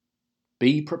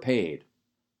Be prepared.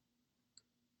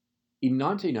 In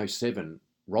 1907,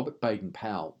 Robert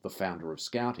Baden-Powell, the founder of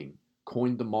Scouting,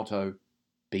 coined the motto,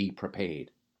 "Be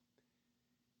prepared."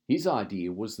 His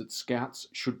idea was that Scouts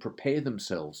should prepare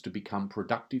themselves to become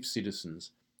productive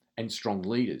citizens and strong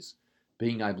leaders,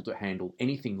 being able to handle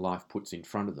anything life puts in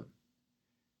front of them.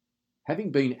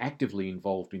 Having been actively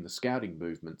involved in the Scouting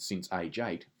movement since age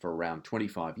 8 for around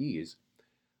 25 years,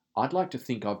 I'd like to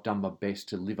think I've done my best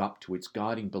to live up to its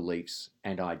guiding beliefs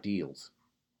and ideals.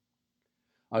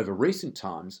 Over recent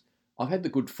times, I've had the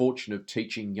good fortune of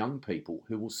teaching young people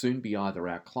who will soon be either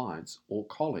our clients or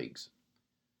colleagues.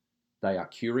 They are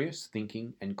curious,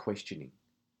 thinking, and questioning.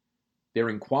 Their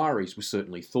inquiries were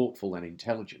certainly thoughtful and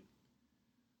intelligent.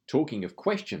 Talking of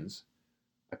questions,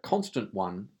 a constant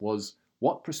one was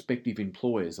what prospective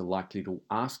employers are likely to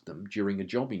ask them during a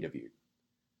job interview.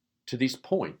 To this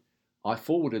point, I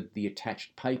forwarded the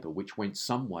attached paper which went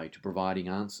some way to providing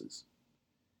answers.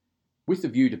 With a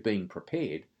view to being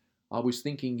prepared, I was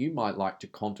thinking you might like to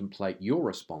contemplate your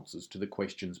responses to the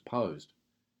questions posed.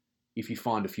 If you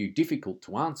find a few difficult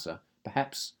to answer,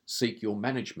 perhaps seek your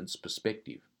management's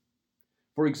perspective.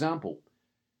 For example,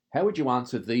 how would you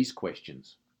answer these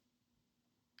questions?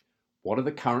 What are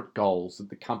the current goals that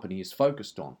the company is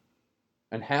focused on?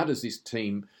 And how does this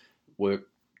team work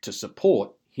to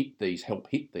help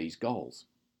hit these goals?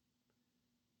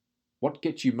 What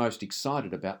gets you most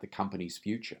excited about the company's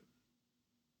future?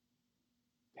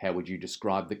 How would you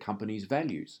describe the company's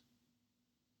values?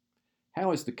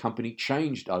 How has the company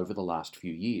changed over the last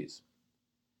few years?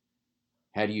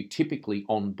 How do you typically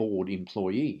onboard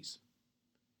employees?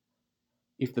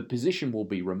 If the position will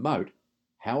be remote,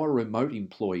 how are remote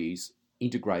employees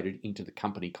integrated into the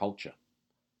company culture?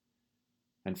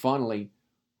 And finally,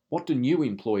 what do new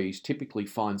employees typically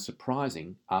find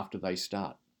surprising after they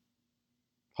start?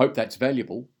 Hope that's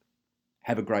valuable.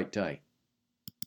 Have a great day.